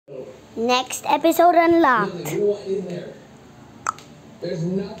Next episode unlocked. Lily, you want in there? There's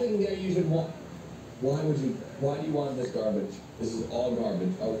nothing there you should want. Why do you want this garbage? This is all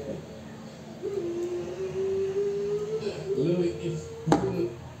garbage. Okay. Lily, it's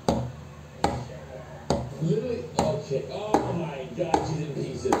Lily, okay. Oh my God, she's in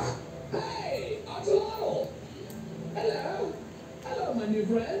pieces. Hey, Axolotl! Hello. Hello, my new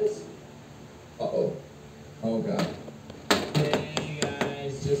friends. Uh-oh. Oh God. Hey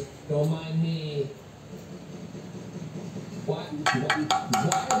guys, just don't mind me. Why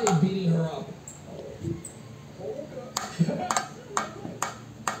are they beating her up?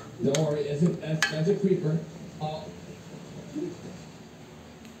 Don't worry, that's a creeper.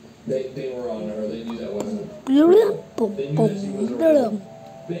 They were on her. They knew that wasn't. They knew that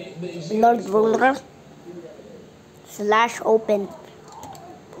she was a Slash open.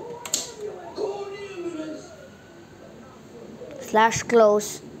 Slash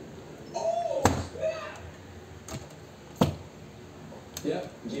close.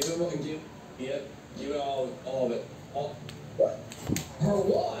 Yep, give it all of it. Her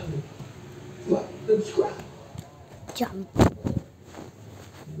wand. What? The scrap. Jump.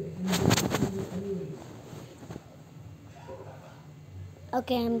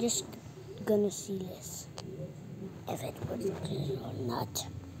 Okay, I'm just gonna see this. If it works or not.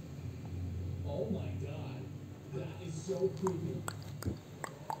 Oh my God. That is so creepy.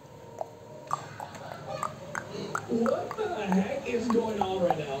 What the heck is going on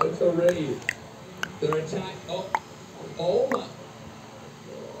right now? It's a raid. They're attacking. Oh my.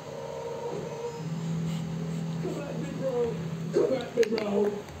 Come at me, bro. Come at me,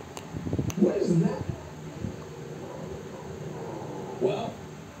 bro. What is that? Well,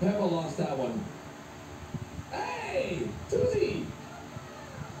 Peppa lost that one. Hey, Susie.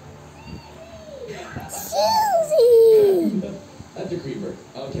 Susie! That's a creeper.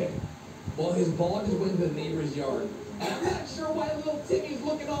 Okay. Well, his ball just went to the neighbor's yard. I'm not sure why little Timmy's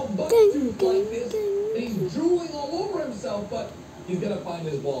looking all butt-toothed like this. And he's drooling all over himself, but he's gonna find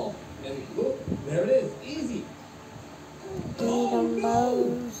his ball. And look, there it is. Easy. Oh,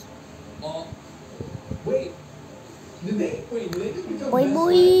 no. Wait. Did they just become best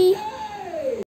friends?